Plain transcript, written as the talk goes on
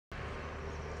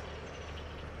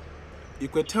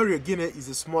Equatorial Guinea is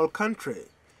a small country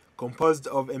composed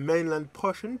of a mainland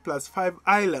portion plus 5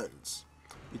 islands.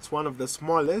 It's one of the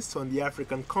smallest on the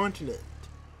African continent.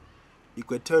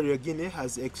 Equatorial Guinea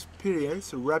has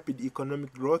experienced rapid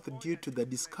economic growth due to the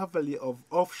discovery of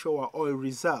offshore oil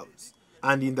reserves,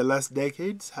 and in the last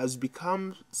decades has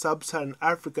become sub-Saharan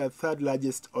Africa's third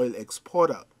largest oil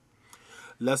exporter.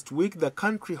 Last week, the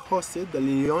country hosted the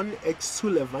Leon H.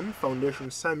 Sullivan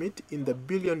Foundation Summit in the $1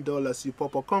 billion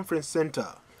Sipopo Conference Center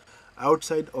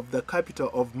outside of the capital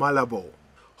of Malabo.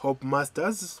 Hope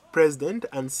Masters, president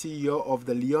and CEO of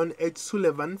the Leon H.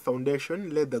 Sullivan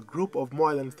Foundation, led the group of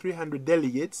more than 300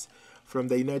 delegates from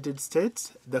the United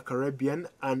States, the Caribbean,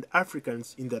 and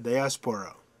Africans in the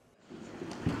diaspora.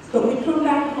 But we come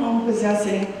back home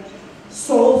possessing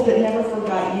souls that never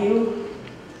forgot you,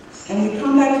 and we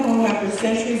come back home after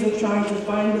centuries of trying to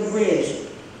find the bridge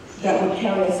that would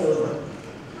carry us over.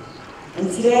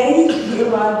 And today, we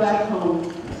arrive back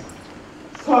home,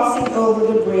 crossing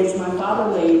over the bridge my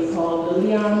father laid called the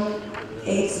Leon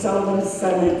H. Sullivan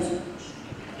Summit,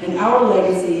 and our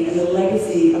legacy and the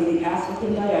legacy of the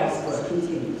African diaspora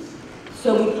continues.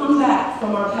 So we come back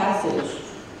from our passage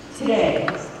today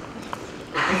as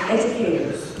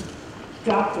educators,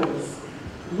 doctors,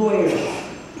 lawyers,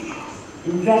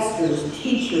 investors,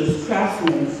 teachers,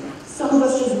 craftsmen. Some of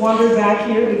us just wandered back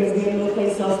here because we had no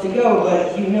place else to go,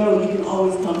 but you know you can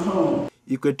always come home.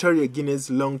 Equatorial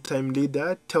Guinea's longtime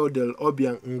leader, President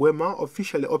Obiang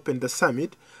officially opened the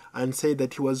summit and said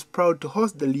that he was proud to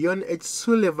host the Leon H.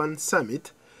 Sullivan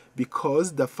Summit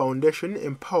because the foundation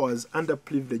empowers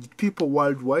underprivileged people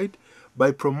worldwide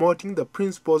by promoting the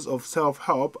principles of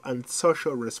self-help and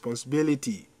social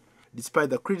responsibility. Despite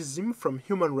the criticism from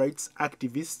human rights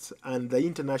activists and the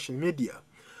international media,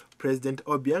 President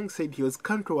Obiang said his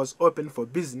country was open for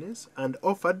business and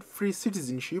offered free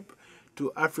citizenship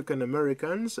to African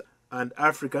Americans and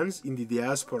Africans in the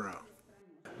diaspora.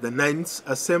 The 9th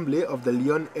Assembly of the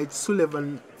Leon H.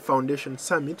 Sullivan Foundation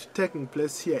Summit, taking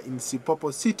place here in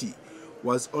Sipopo City,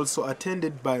 was also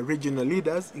attended by regional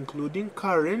leaders including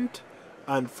current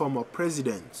and former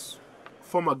presidents.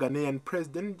 Former Ghanaian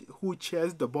president who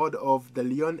chairs the board of the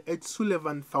Leon H.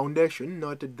 Sullivan Foundation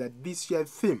noted that this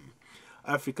year's theme,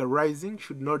 Africa Rising,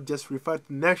 should not just refer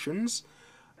to nations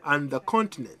and the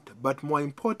continent, but more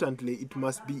importantly, it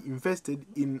must be invested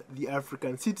in the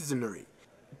African citizenry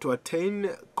to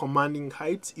attain commanding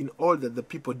heights in all that the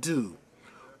people do.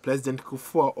 President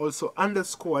Kufuor also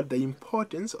underscored the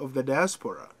importance of the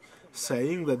diaspora,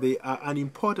 saying that they are an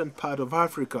important part of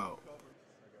Africa.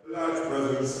 Large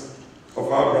presence of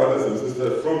our brothers and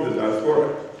sisters from the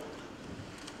diaspora.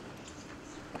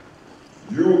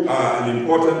 You are an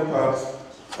important part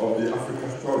of the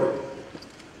African story.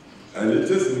 And it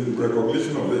is in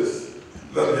recognition of this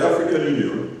that the African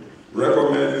Union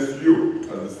recognizes you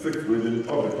as the 6th region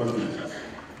of the continent.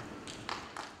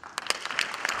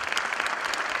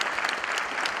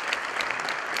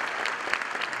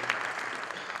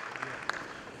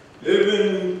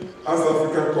 Even as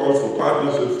Africa calls for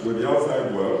partnerships with the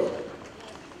outside world,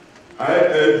 I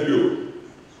urge you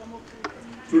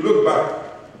to look back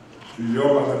to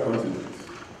your mother continent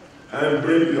and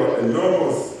bring your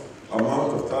enormous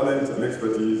amount of talent and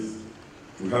expertise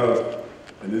to help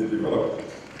in its development.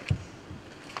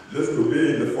 This could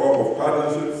be in the form of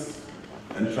partnerships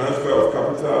and transfer of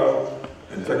capital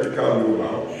and technical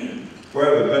know-how,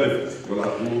 where the benefits will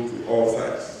accrue to all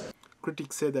sides.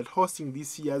 Critics say that hosting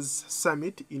this year's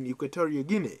summit in Equatorial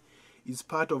Guinea is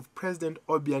part of President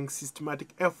Obiang's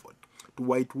systematic effort to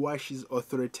whitewash his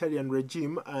authoritarian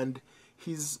regime and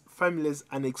his family's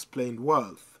unexplained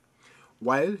wealth,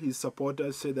 while his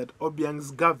supporters say that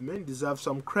Obiang's government deserves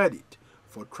some credit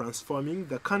for transforming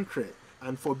the country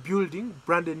and for building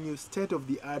brand new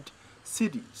state-of-the-art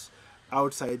cities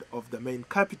outside of the main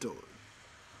capital.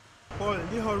 Paul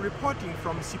Liho reporting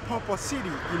from Sipopo City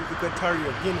in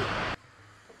Equatorial Guinea.